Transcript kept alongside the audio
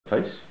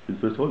case for the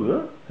first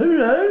time.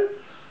 Hello,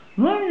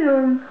 my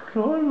name's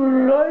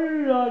Simon. I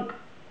like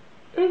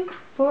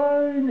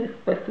Explain,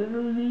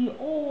 especially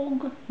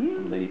org.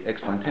 The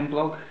Explain 10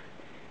 blog.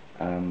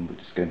 We're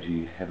just going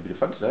to have a bit of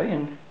fun today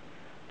and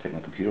take my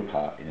computer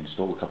apart and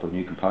install a couple of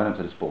new components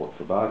I just bought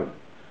for a bargain.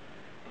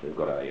 So we've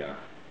got a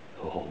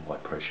oh my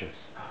precious,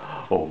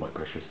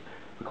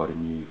 we've got a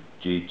new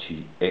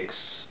GTX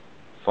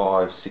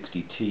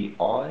 560 Ti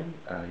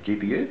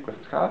GPU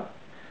graphics card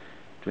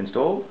to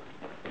install.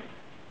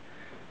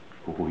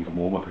 Oh, even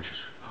more, my precious.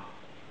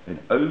 An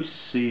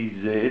OC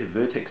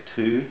Vertex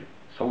 2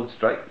 solid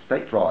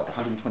state drive,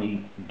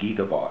 120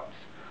 gigabytes.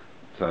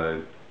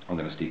 So I'm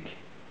going to stick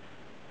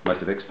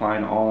most of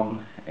Explain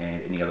on,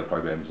 and any other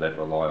programs that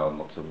rely on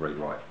lots of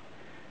read-write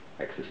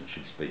access and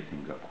should speed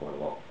things up quite a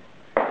lot.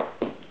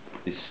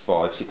 This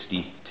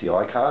 560 Ti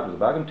card was a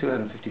bargain,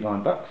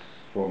 $259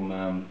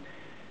 from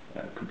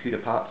Computer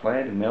Parts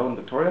Land in Melbourne,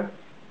 Victoria,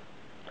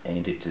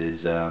 and it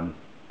is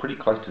pretty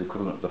close to the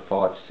equivalent of the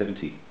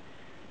 570,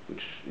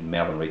 which in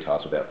Melbourne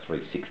retails for about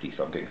 $360,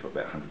 so I'm getting it for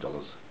about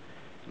 $100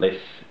 less.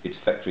 It's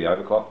factory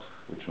overclocked,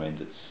 which means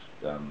it's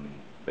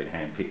been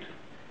hand-picked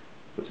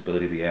for its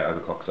ability to be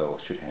overclocked, so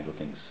it should handle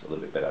things a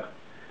little bit better.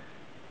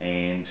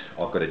 And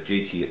I've got a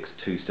GTX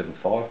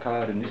 275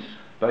 card in this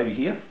baby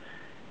here.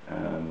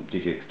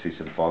 GTX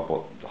 275,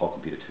 bought the whole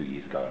computer 2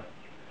 years ago.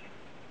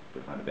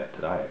 We've known about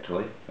today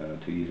actually.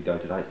 2 years ago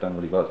today. It's done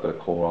really well. It's got a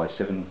Core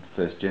i7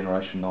 first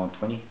generation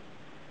 920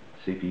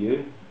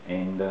 CPU,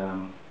 and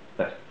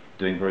that's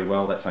doing very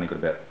well. That's only got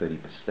about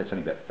 30%. That's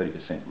only about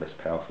 30% less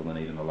powerful than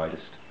even the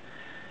latest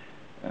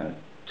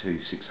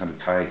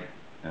 2600K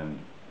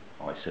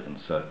i7.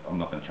 So I'm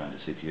not going to change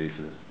the CPU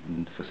for the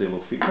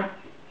foreseeable future.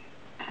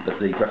 But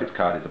the graphics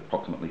card is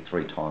approximately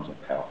 3 times more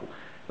powerful.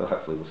 So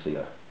hopefully we'll see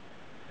a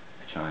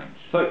change.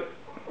 So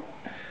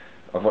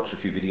I've watched a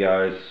few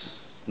videos.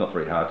 Not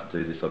very hard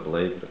to do this, I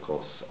believe, but of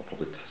course I'll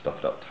probably stuff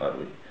it up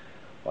totally.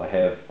 I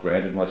have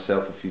grounded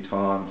myself a few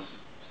times,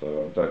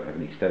 so I don't have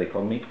any static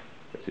on me.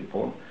 That's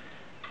important.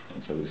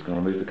 And so we're just going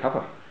to remove the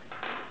cover.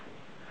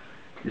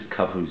 This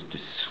cover is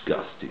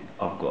disgusting.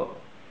 I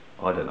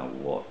don't know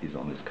what is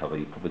on this cover.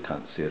 You probably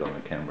can't see it on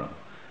the camera.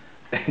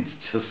 It's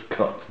just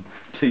got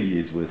 2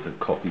 years worth of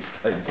coffee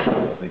stains or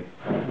something.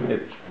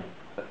 It's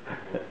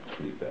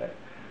pretty bad.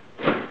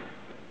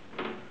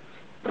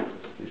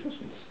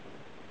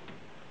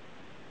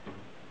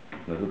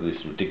 Now look at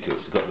this,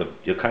 ridiculous.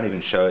 You can't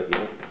even show it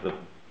yet. The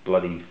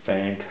bloody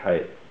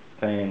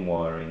fan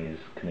wiring is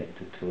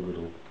connected to a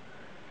little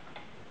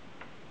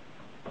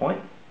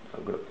point. So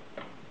I've got to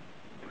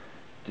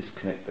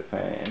disconnect the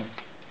fan.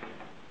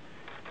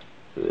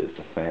 So there's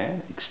the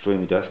fan,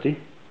 extremely dusty.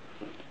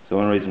 So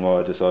one reason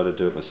why I decided to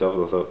do it myself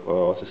is I thought,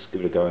 well, I'll just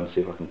give it a go and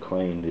see if I can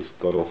clean this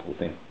god-awful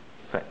thing.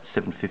 Fat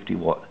 750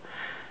 watt,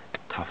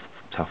 tough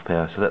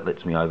power, so that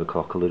lets me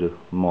overclock a little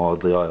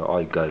mildly.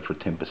 I go for a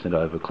 10%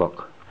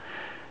 overclock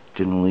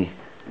generally.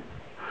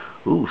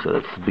 Ooh, so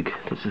this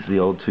is the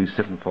old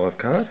 275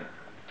 card.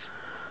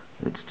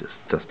 It's just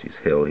dusty as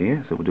hell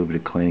here, so we'll do a bit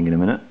of cleaning in a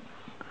minute.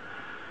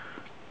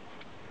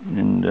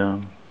 And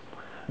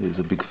there's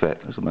a big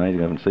fat, it's amazing,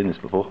 I haven't seen this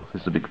before.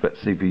 This is a big fat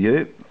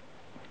CPU.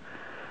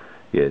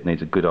 Yeah, it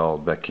needs a good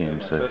old vacuum,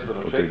 so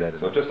we'll do that.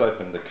 So I've just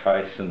opened the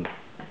case and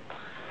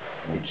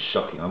it's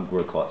shocking. I'm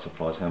really quite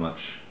surprised how much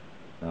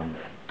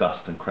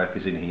dust and crap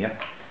is in here.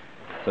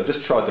 So I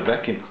just tried the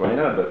vacuum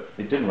cleaner, but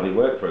it didn't really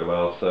work very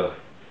well, so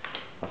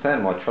I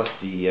found my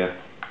trusty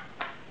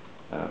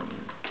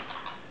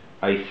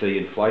AC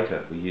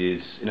inflator. We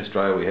use, in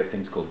Australia we have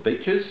things called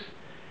beaches,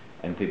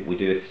 and we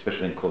do a special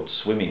thing called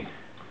swimming.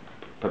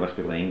 Most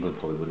people in England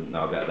probably wouldn't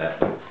know about that,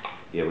 but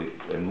yeah,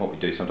 and what we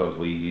do sometimes,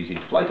 we use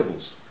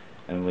inflatables,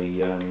 and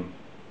we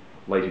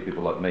lazy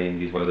people like me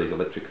use one of these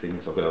electric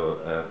things. I've got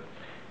a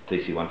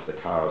DC one for the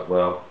car as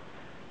well,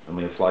 and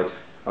we inflate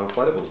our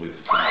inflatables with a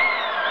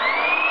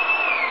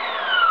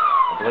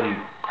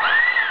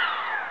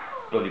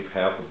bloody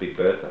powerful Big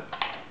Bertha.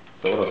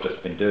 So what I've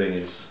just been doing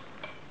is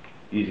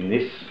using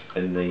this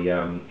in the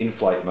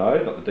inflate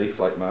mode, not the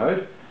deflate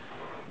mode,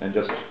 and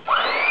just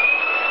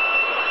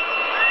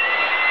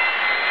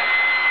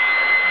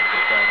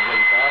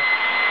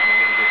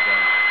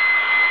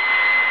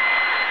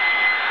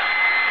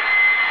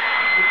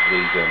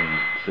these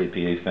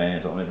CPU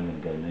fans. I'm not even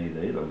going to go near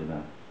these. I'm going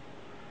to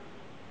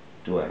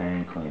do a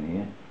hand clean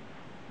here.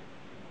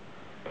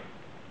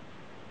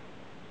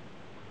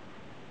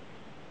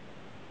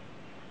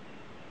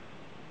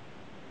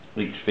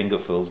 Each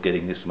fingerful's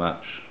getting this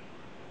much.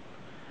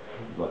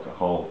 It's like a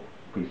whole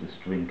piece of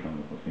string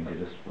coming off my finger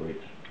just for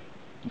each.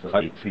 So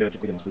yeah.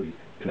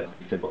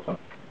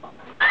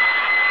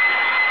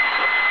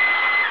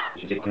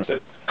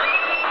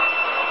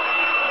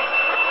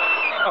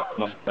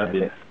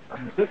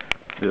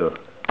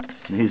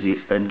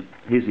 And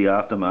here's the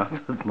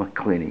aftermath of my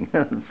cleaning.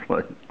 It's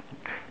like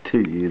 2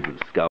 years of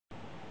skull.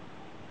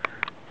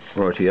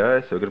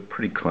 Rightio, so I've got a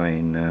pretty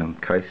clean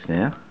case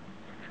now.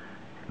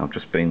 I've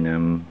just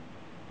been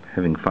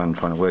having fun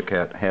trying to work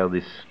out how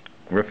this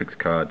graphics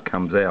card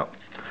comes out.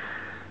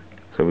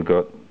 So we've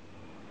got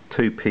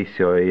two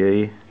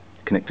PCIe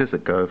connectors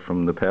that go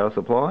from the power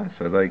supply,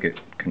 so they get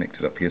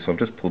connected up here. So I've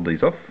just pulled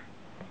these off,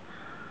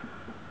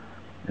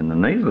 and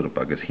then these little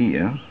buggers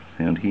here,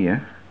 found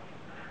here,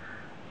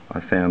 I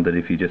found that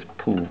if you just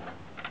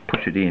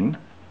push it in,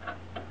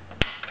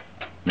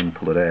 then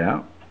pull it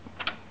out,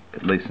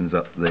 it loosens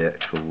up the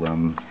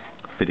actual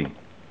fitting.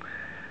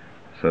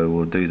 So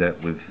we'll do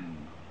that with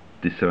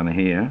this one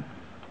here,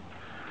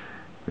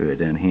 right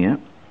down here.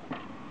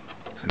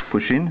 So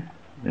push in,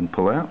 then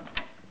pull out.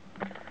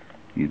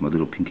 Use my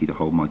little pinky to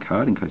hold my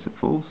card in case it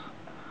falls,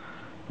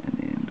 and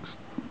then just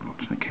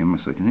watch the camera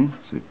so I can hear.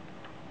 So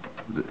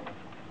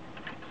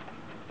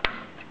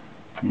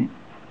yeah.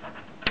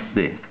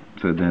 There.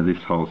 So now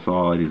this whole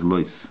side is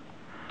loose.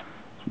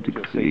 So you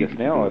can see this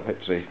now. I've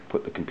actually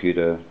put the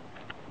computer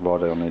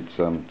right on its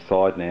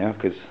side now,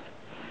 because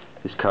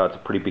this card's a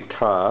pretty big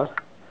card,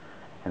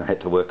 and I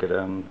had to work at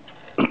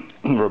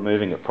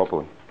removing it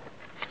properly.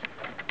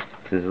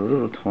 There's a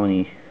little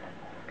tiny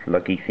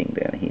luggy thing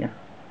down here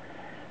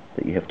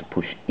that you have to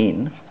push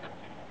in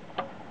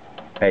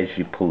as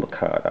you pull the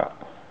card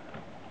up.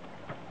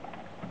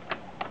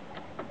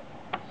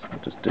 So I'll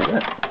just do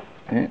that.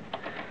 Yeah.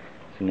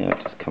 So now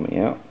it's just coming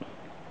out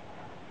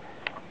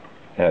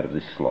of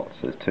this slot.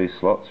 So there's two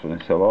slots for an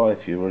SLI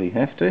if you really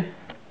have to.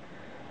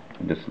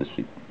 And just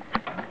literally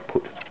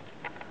put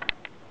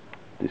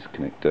this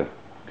connector,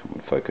 come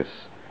and focus,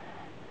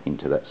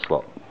 into that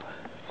slot,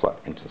 flat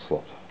into the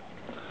slot.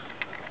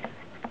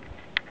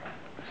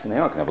 So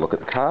now I can have a look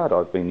at the card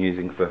I've been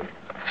using for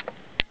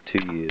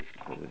 2 years.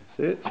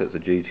 See it? So it's a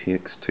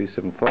GTX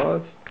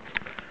 275.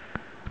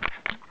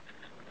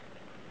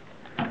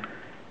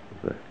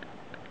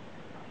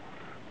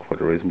 Quite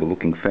a reasonable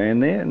looking fan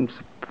there, and it's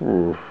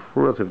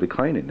relatively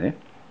clean in there.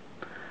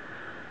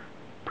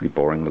 Pretty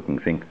boring looking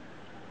thing.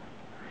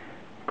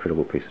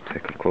 Incredible piece of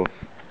tech, of course.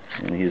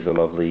 And here's a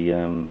lovely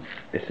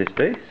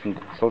SSD, some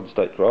solid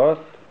state drive.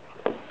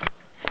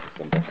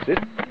 Some box this.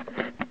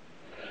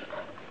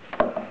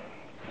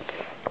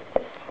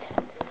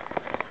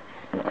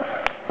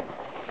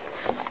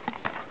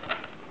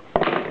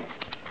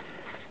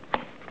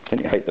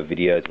 Don't you hate the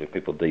videos where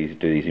people do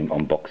these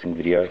unboxing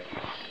videos?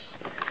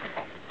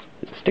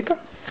 There's a sticker,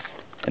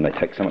 and they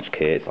take so much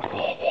care. It's like,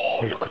 oh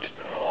look at it.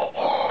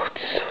 Oh,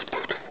 it's so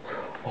beautiful.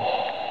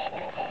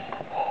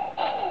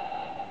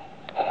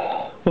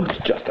 Oh,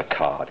 it's just a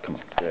card. Come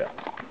on, yeah.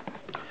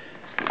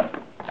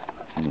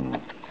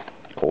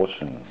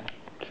 Caution,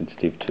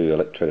 sensitive to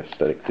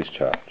electrostatic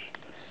discharge.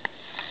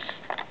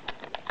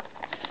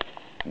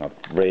 And I've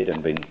read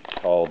and been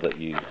told that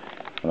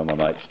one of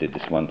my mates did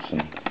this once,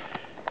 and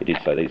he did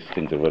say these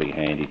things are really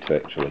handy to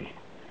actually.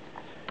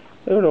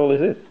 Look at all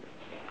this is.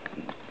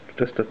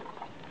 Just a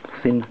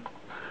thin,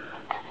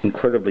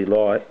 incredibly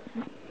light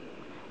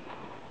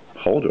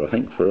holder, I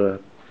think, for a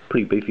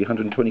pretty beefy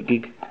 120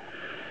 gig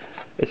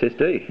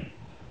SSD.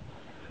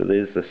 So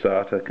there's the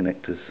SATA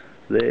connectors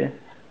there.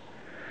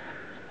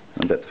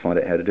 I'm about to find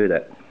out how to do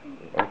that.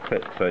 Okay,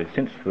 so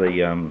since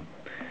the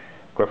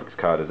graphics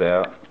card is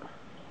out,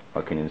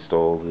 I can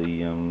install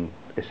the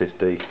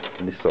SSD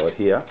on this side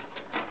here.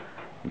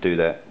 Do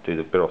that.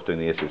 Better off doing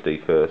the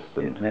SSD first.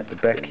 And at the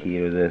back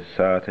here, the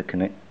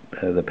SATA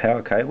the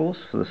power cables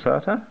for the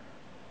SATA,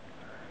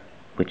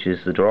 which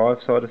is the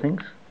drive side of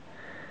things.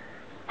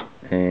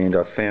 And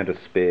I found a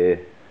spare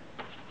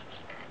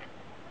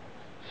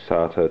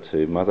SATA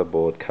to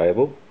motherboard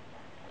cable,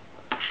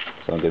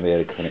 so I'm going to be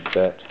able to connect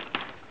that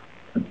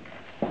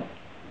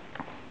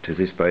to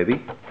this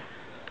baby.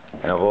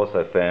 And I've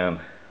also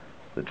found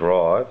the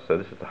drive. So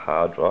this is the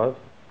hard drive.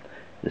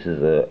 This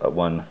is a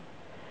 1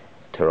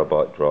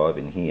 terabyte drive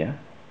in here.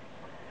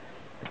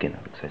 Again, they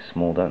look so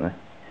small, don't they?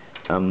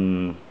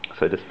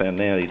 So just found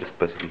now you just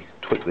basically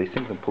tweak these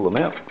things and pull them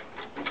out,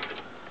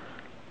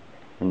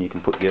 and you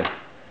can put your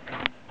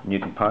new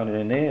component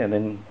in there, and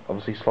then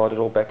obviously slide it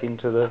all back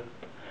into the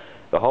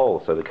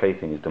hole. So the key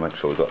thing is to make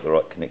sure we've got the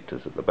right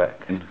connectors at the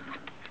back. And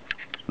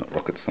it's not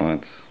rocket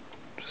science.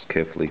 Just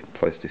carefully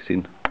place this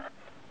in.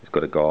 It's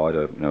got a guide,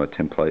 a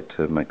template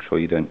to make sure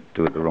you don't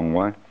do it the wrong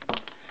way.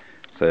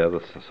 So the other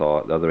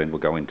side, the other end will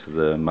go into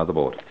the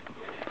motherboard,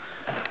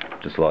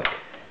 just like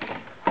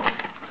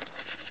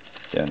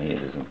down here.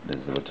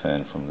 There's the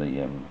return from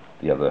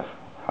the other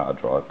hard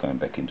drive going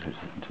back into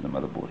the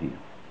motherboard here.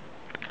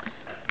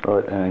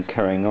 Right, and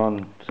carrying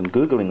on, some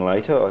googling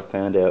later, I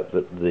found out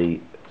that the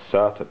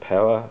SATA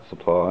power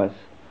supplies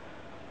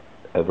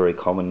are very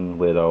common,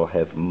 where they'll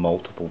have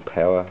multiple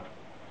power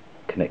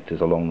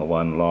connectors along the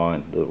one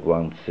line, the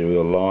one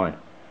serial line.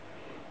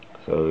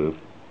 So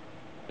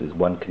there's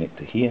one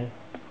connector here,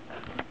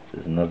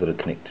 there's another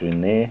connector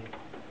in there,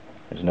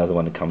 there's another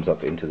one that comes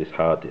up into this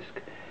hard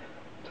disk.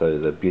 So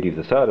the beauty of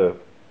the SATA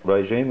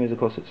regime is, of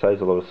course, it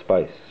saves a lot of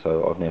space.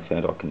 So I've now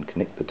found I can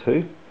connect the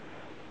two.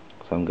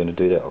 So I'm going to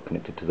do that. I'll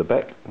connect it to the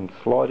back and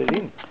slide it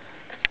in.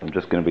 I'm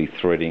just going to be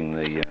threading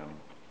the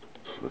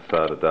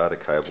SATA data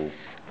cable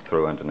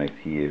through underneath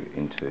here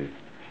into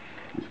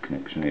this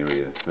connection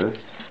area first.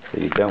 So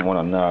you don't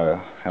want to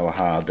know how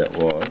hard that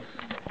was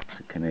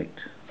to connect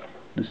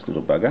this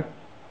little bugger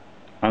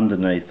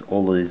underneath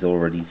all these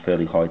already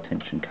fairly high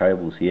tension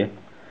cables here,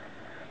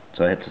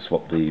 so I had to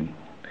swap the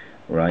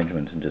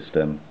arrangement and just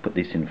put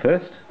this in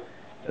first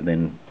and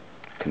then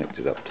connect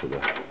it up to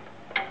the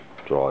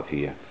drive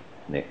here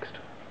next.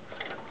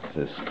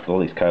 So all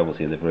these cables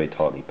here, they're very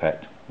tightly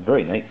packed.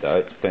 Very neat though,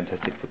 it's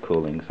fantastic for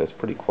cooling, so it's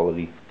pretty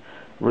quality,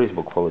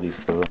 reasonable quality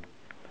for them.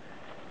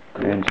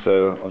 And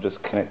so I've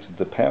just connected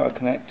the power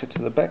connector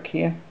to the back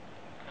here.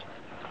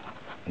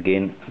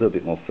 Again, a little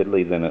bit more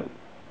fiddly than it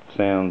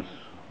sounds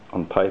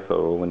on paper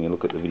or when you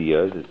look at the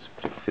videos. It's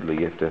pretty fiddly,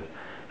 you have to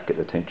get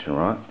the tension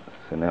right.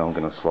 So now I'm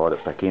going to slide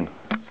it back in.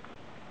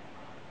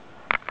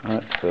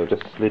 Alright, so I've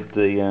just slid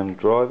the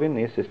drive in,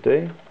 the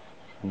SSD,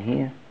 in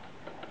here.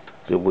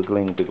 Bit of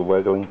wiggling, bit of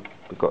waggling,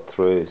 we got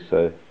through,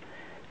 so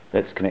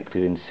that's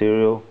connected in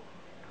serial.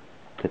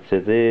 That's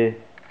it there.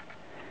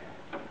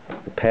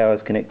 The power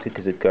is connected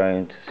because it's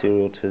going to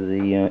serial to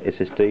the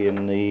SSD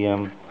and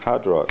the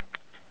hard drive.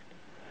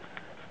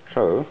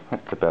 So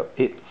that's about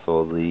it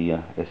for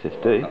the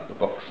SSD. Up the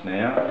box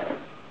now.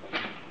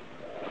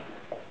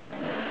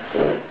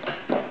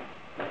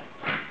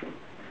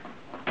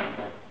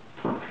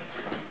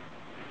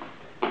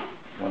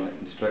 One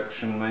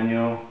instruction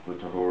manual,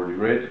 which I've already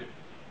read.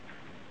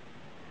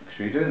 Make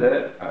sure you do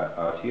that at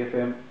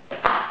RTFM.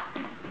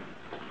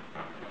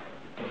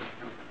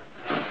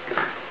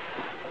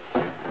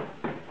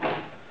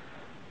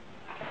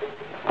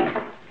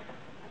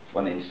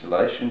 One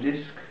installation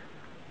disc.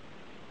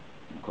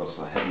 Of course,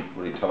 I haven't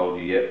really told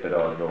you yet, but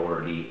I've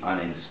already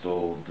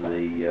uninstalled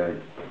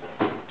the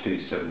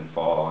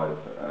 275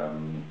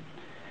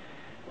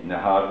 in the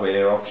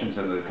hardware options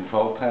under the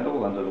control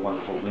panel under the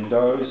one called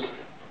Windows,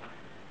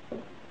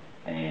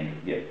 and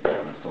yeah,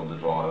 uninstalled the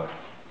driver,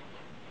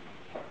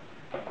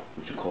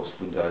 which of course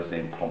Windows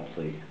then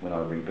promptly, when I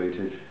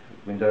rebooted,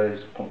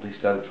 Windows promptly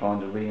started trying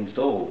to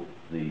reinstall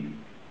the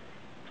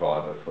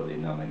driver for the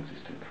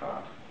non-existent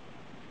card.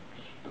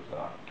 Which is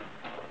bizarre.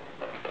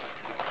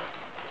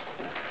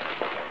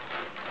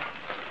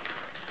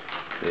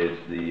 There's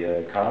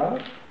the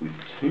card with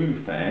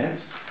 2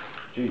 fans.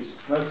 Jeez,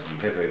 it's noticeably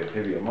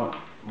heavy. I might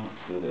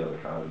fill the other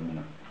card in a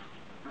minute.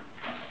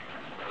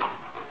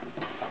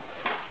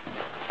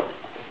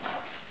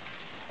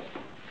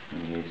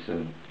 And here's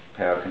some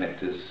power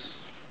connectors.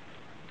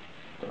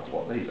 Don't know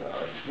what these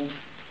are actually.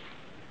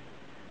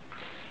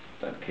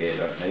 Don't care,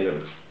 don't need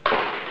them.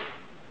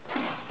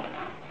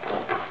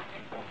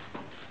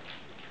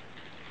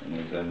 And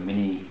there's a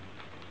mini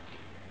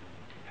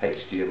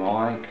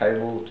HDMI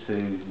cable to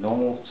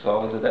normal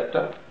size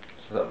adapter,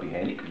 so that'll be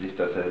handy because this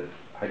does have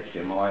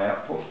HDMI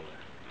output.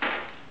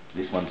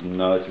 This one's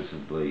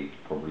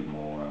probably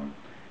more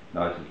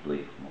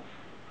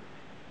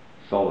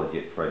solid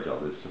yet fragile.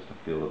 There's just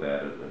a feel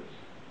about it that's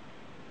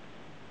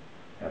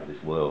out of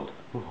this world.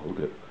 Oh, look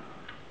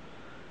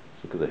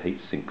at the heat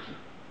sinks.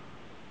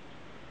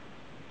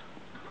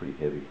 Pretty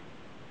heavy.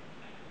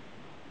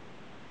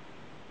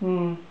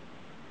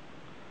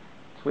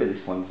 I swear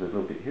this one's a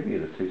little bit heavier,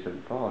 the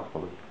 275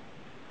 probably.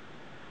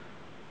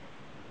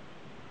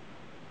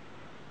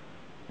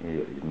 Yeah,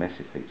 you've got these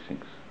massive heat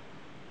sinks.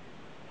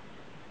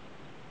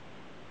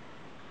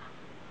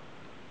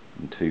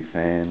 And 2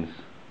 fans,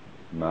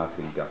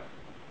 marketing gut.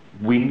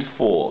 Wind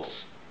force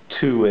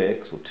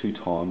 2x or 2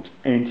 times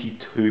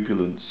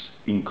anti-turbulence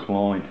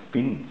inclined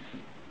fins.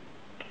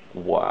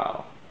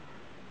 Wow.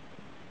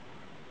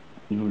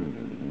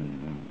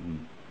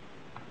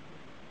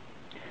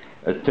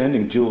 A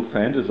standing dual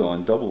fan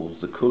design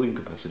doubles the cooling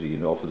capacity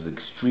and offers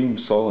extreme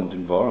silent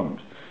environment.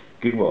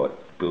 Gigabyte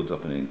builds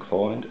up an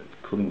inclined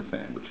cooling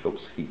fan which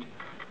helps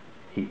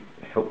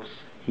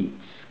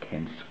heats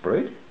can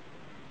spread.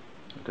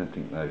 I don't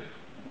think they've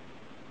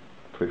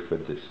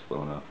proofread this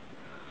well enough.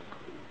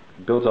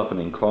 It builds up an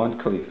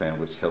inclined cooling fan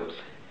which helps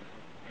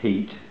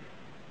heats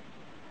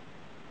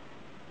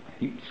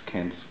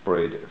can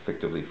spread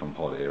effectively from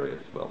hot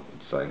areas. Well,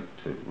 it's saying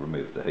to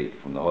remove the heat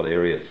from the hot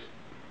areas.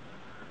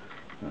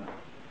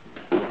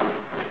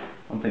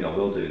 One thing I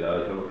will do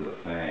though is have a look at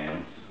the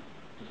fans,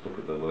 just look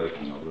at the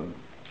working of them.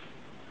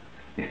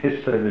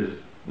 Yes, so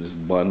there's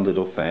one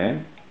little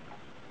fan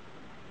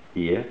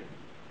here,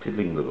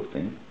 piddling little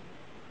thing,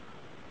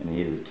 and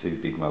here are the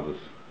 2 big mothers.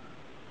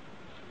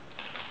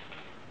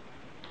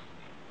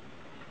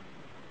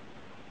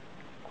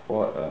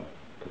 Quite a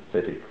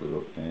pathetic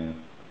little fan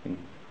thing,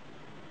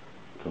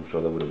 which I'm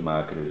sure they would have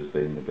marketed as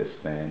being the best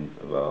fan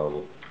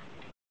available.